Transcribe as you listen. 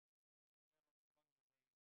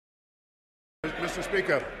Mr.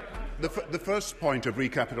 Speaker, the first point of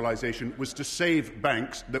recapitalisation was to save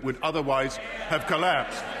banks that would otherwise have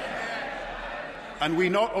collapsed. And we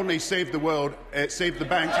not only saved the world, saved the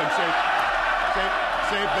banks and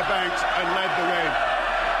saved the banks and led the way.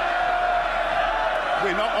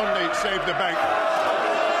 We not only saved the bank.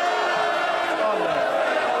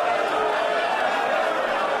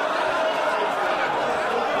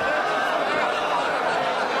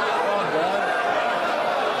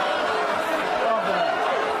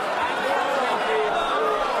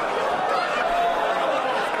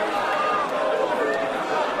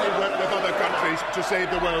 To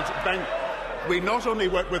save the world's bank. We not only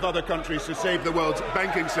work with other countries to save the world's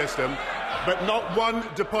banking system, but not one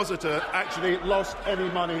depositor actually lost any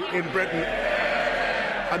money in Britain.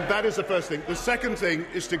 And that is the first thing. The second thing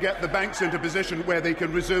is to get the banks into a position where they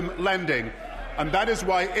can resume lending. And that is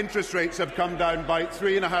why interest rates have come down by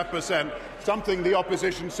 3.5%, something the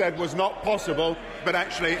opposition said was not possible, but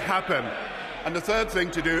actually happened. And the third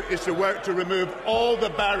thing to do is to work to remove all the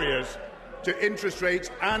barriers to interest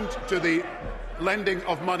rates and to the lending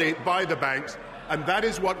of money by the banks, and that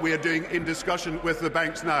is what we are doing in discussion with the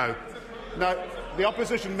banks now. Now, the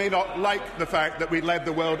opposition may not like the fact that we led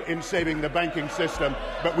the world in saving the banking system,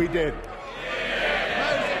 but we did.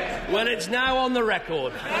 Well, it's now on the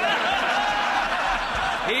record.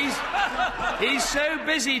 He's so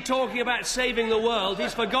busy talking about saving the world,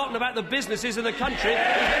 he's forgotten about the businesses of the country.